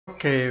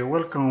Okay,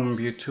 welcome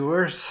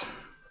YouTubers.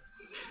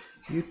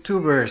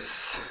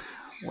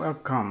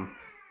 Welcome.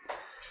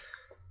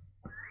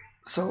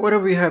 So what do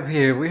we have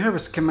here? We have a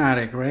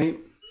schematic, right?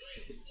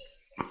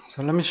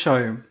 So let me show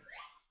you.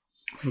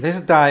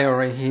 This dial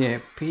right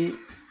here,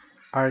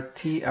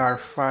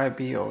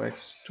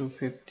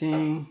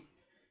 PRTR5BOX215,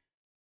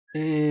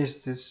 is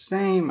the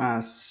same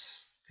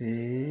as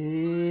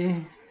the...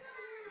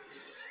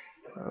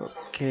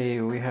 Okay,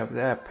 we have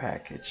that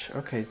package.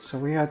 Okay, so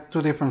we have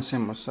two different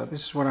symbols. So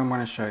this is what I'm going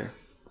to show you.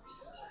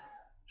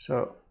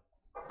 So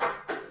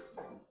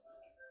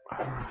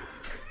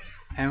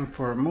M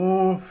for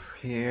move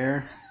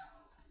here,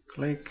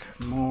 click,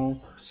 move,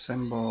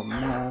 symbol,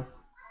 move.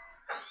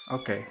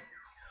 Okay,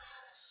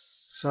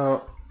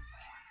 so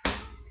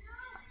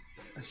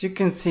as you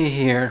can see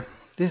here,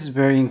 this is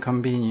very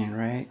inconvenient,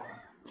 right?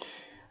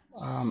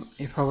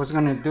 If I was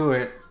gonna do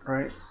it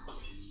right,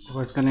 I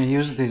was gonna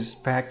use this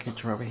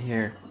package over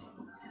here.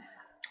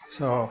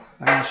 So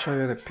let me show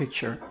you the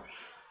picture.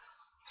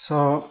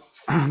 So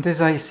this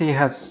IC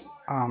has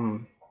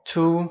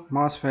two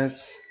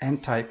MOSFETs N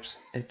types.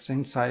 It's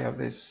inside of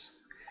this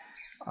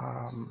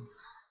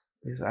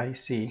this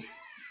IC,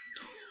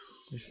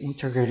 this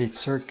integrated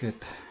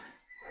circuit,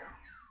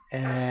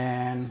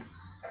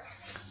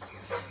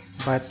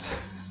 but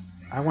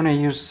I want to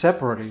use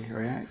separately,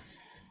 right?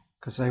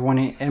 Because I want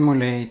to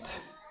emulate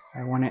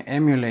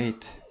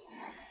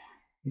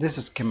this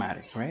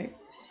schematic, right?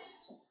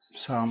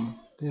 So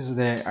this is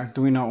the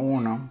Arduino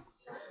Uno,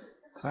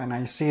 and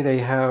I see they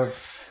have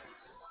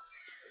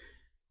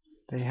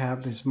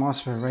this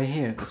MOSFET right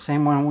here, the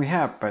same one we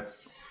have, but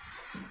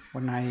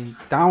when I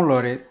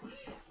download it,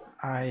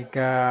 I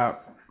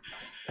got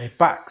a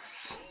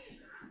box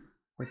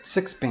with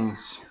 6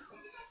 pins,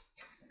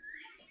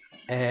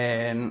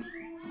 and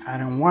I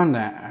don't want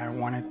that. I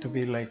want it to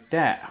be like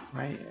that,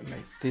 right?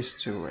 Like these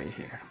two right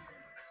here.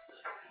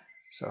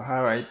 So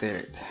how I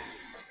did it?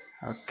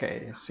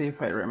 Okay, let's see if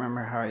I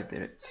remember how I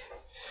did it.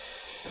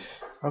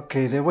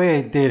 Okay, the way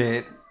I did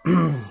it,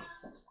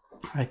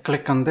 I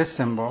click on this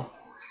symbol,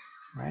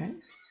 right?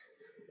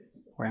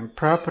 When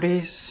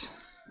properties,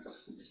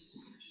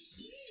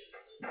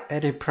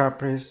 edit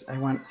properties, I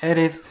want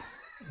edit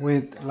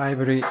with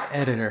library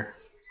editor,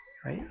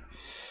 right?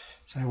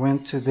 So I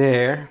went to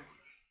there,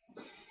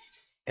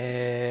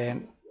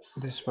 and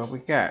this is what we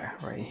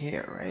got right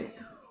here, right?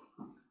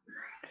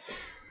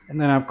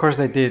 And then of course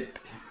I did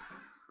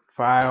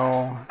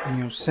file,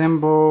 new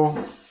symbol,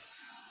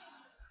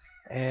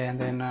 and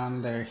then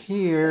under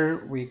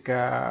here we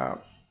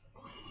got,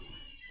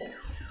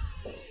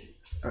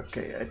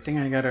 okay, I think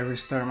I gotta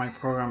restart my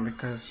program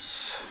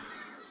because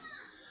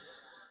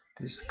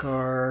this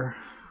car,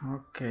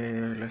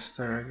 okay, let's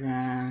start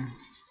again. I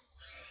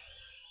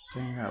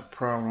think I got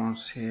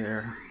problems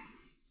here.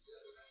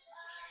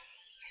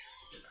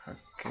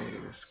 Okay,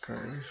 let's go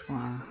this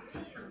one,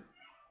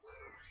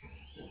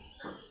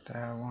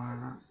 that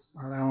one.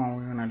 Oh, that one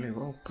we're gonna leave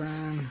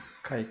open.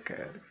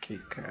 Kicad.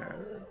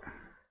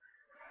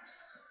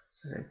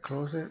 Did I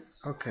close it?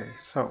 Okay,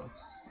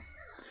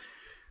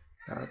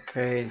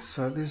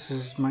 so this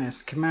is my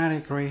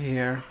schematic right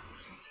here.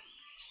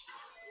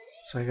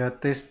 So I got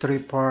these 3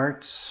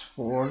 parts,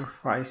 4,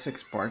 5,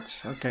 6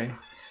 parts. Okay,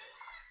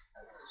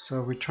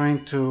 so we're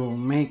trying to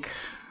make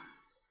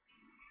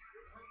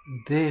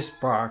this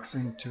box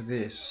into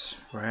this,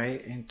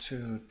 right,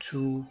 into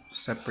 2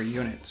 separate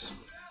units.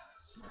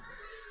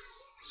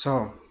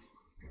 So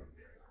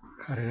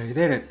how did I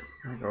did it?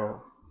 I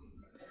go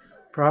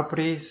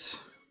properties,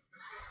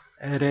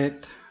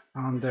 edit,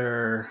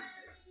 under,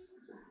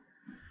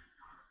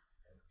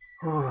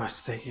 oh,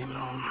 it's taking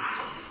long.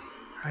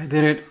 I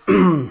did it.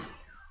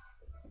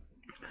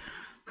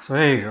 So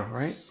there you go,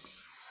 right?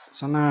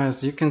 So now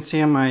as you can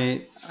see,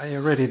 I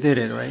already did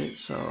it, right?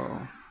 So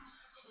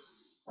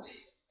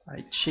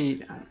I'm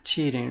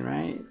cheating,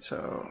 right?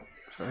 So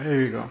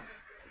here you go.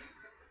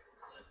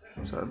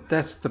 So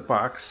that's the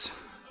box,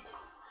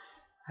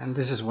 and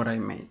this is what I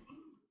made.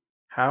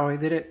 How I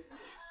did it?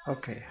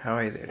 Okay, how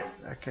I did it.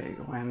 Okay,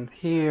 when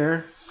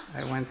here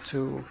I went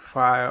to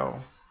file,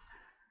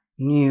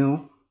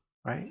 new,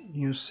 right?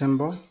 New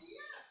symbol,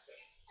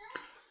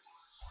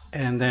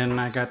 and then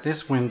I got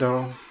this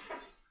window,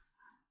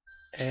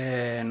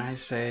 and I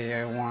say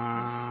I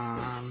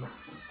want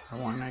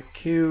a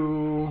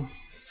Q,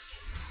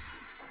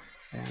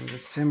 and the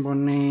symbol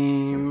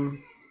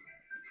name,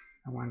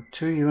 I want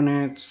 2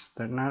 units,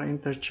 they're not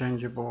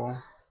interchangeable,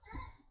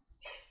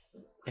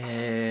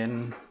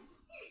 and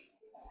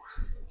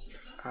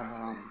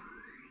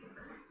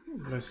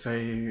let's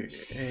say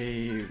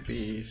A,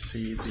 B,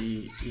 C,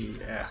 D, E,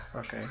 F.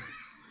 Okay,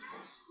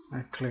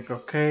 I click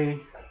OK.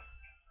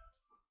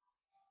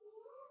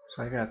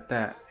 So I got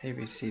that, A,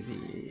 B, C, D,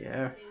 E,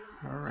 F.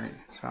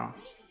 Alright, so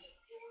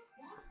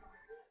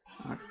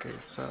okay,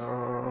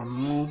 so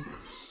move.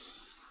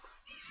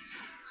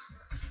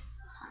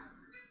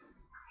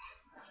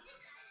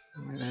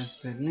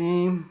 That's the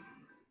name,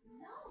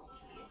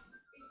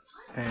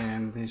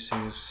 and this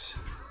is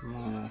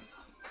move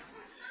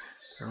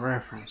the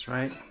reference,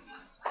 right?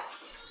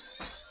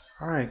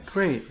 Alright,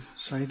 great.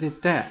 So I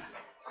did that.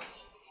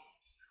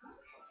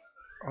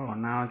 Oh,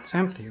 now it's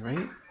empty,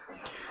 right?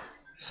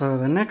 So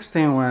the next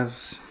thing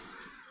was,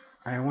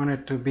 I want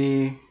it to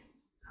be,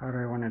 how do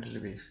I want it to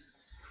be?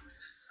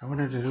 I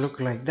want it to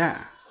look like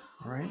that,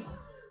 right?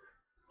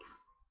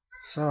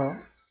 So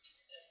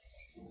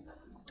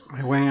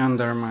I went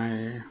under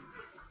my,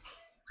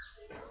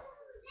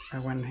 I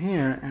went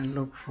here and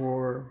looked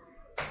for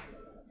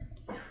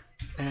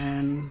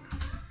an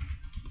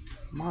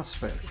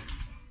MOSFET.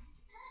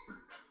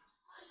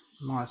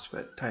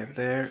 MOSFET, type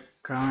there,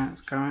 comment,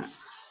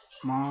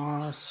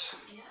 MOSFET.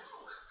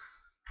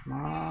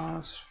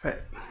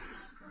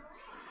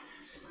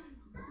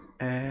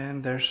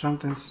 And there's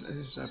something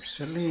is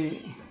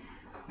obsolete.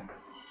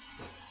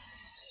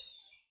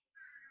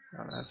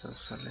 Oh, that's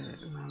obsolete,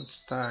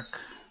 non-stock.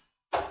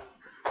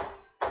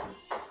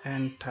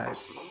 And type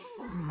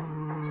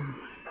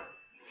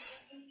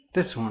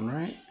this one,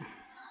 right?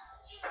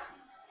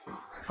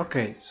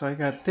 Okay, so I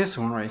got this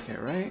one right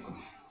here, right?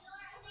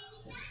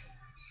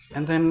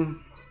 And then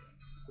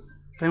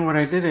what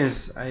I did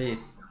is I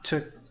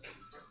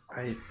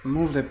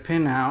moved the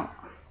pin out,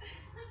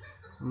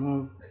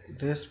 moved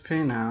this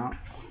pin out,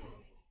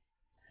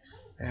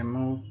 and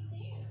moved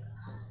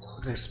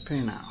this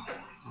pin out.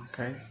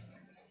 Okay,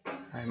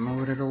 I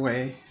moved it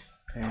away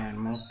and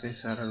moved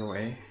this out of the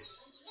way,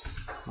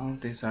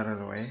 moved this out of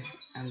the way,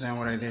 and then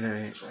what I did,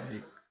 I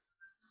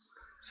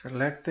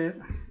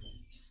selected,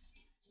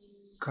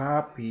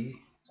 copy,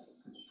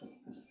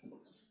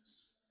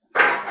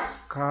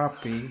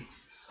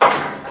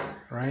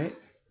 right?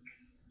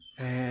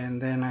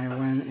 And then I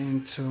went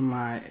into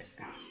my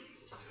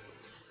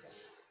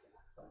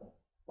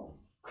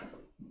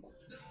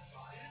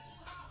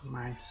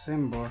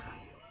symbol,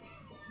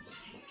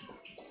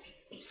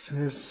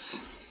 sys,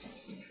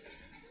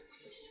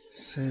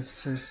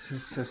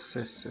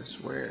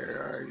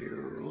 where are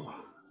you?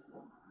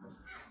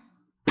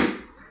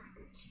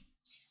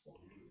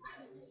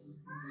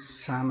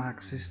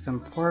 Schematic system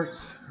port,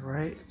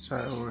 right? So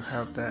I will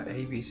have the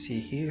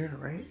ABC here,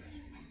 right?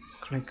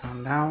 Click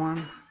on that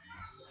one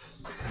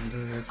and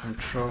do the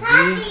Control V.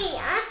 Daddy,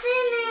 I'm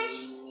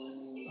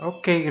finished.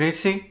 Okay,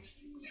 Gracie,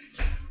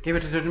 give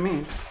it to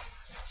me.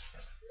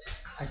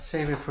 I'd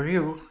save it for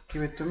you.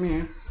 Give it to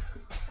me.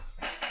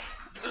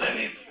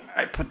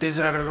 I put this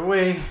out of the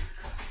way.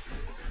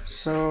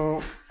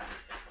 So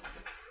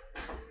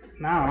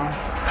now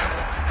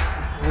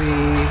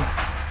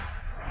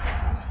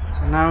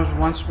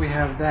once we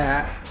have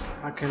that,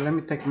 okay, let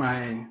me take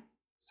my, I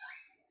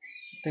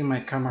think my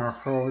camera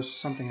froze,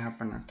 something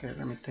happened. Okay,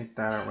 let me take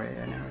that away.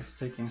 Anyway, it's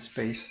taking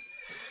space.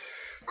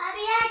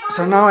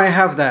 So now I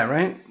have that,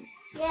 right?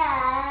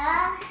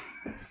 Yeah.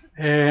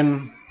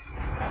 And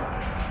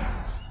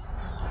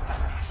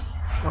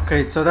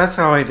okay, so that's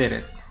how I did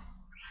it.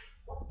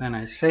 Then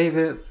I save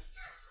it,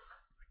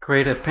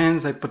 created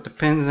pins, I put the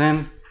pins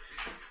in,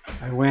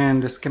 I went in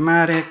the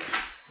schematic,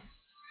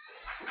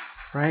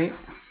 right?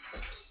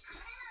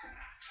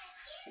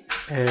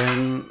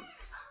 And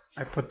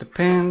I put the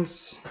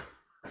pins,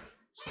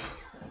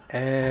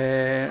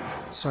 and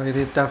so I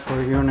did that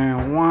for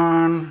unit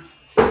 1,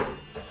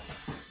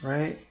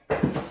 right?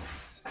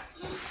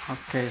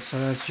 Okay, so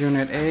that's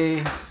unit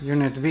A,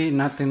 unit B,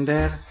 nothing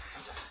there.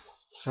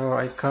 So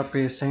I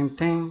copy the same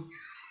thing,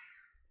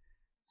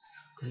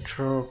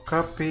 Control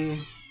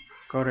copy,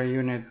 go to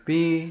unit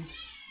B,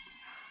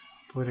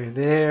 put it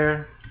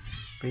there,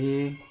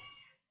 B,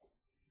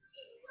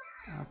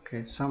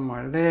 okay,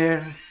 somewhere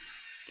there.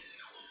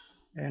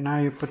 And now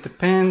you put the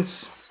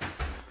pins,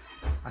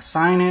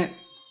 assign it,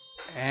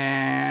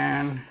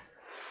 and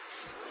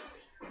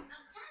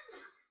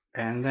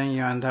then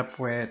you end up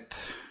with,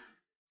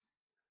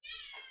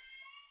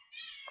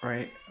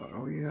 right,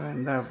 you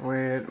end up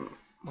with,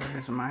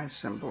 where's my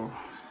symbol?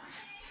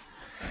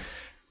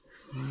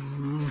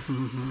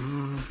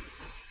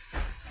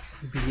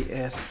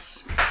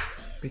 BS,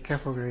 be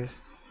careful guys,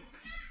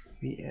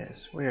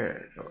 BS,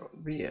 where,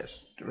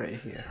 BS, right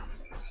here.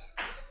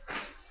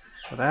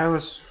 So that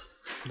was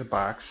the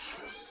box,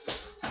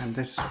 and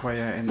this is what I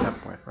end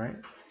up with, right?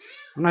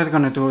 I'm not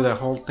gonna do the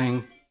whole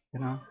thing,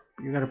 you know,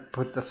 you gotta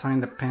assign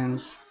the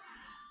pins,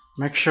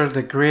 make sure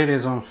the grid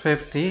is on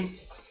 50. Papi,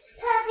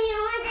 I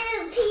want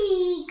to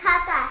pee,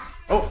 Kaka.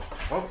 Oh,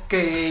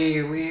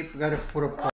 okay, we've got to put a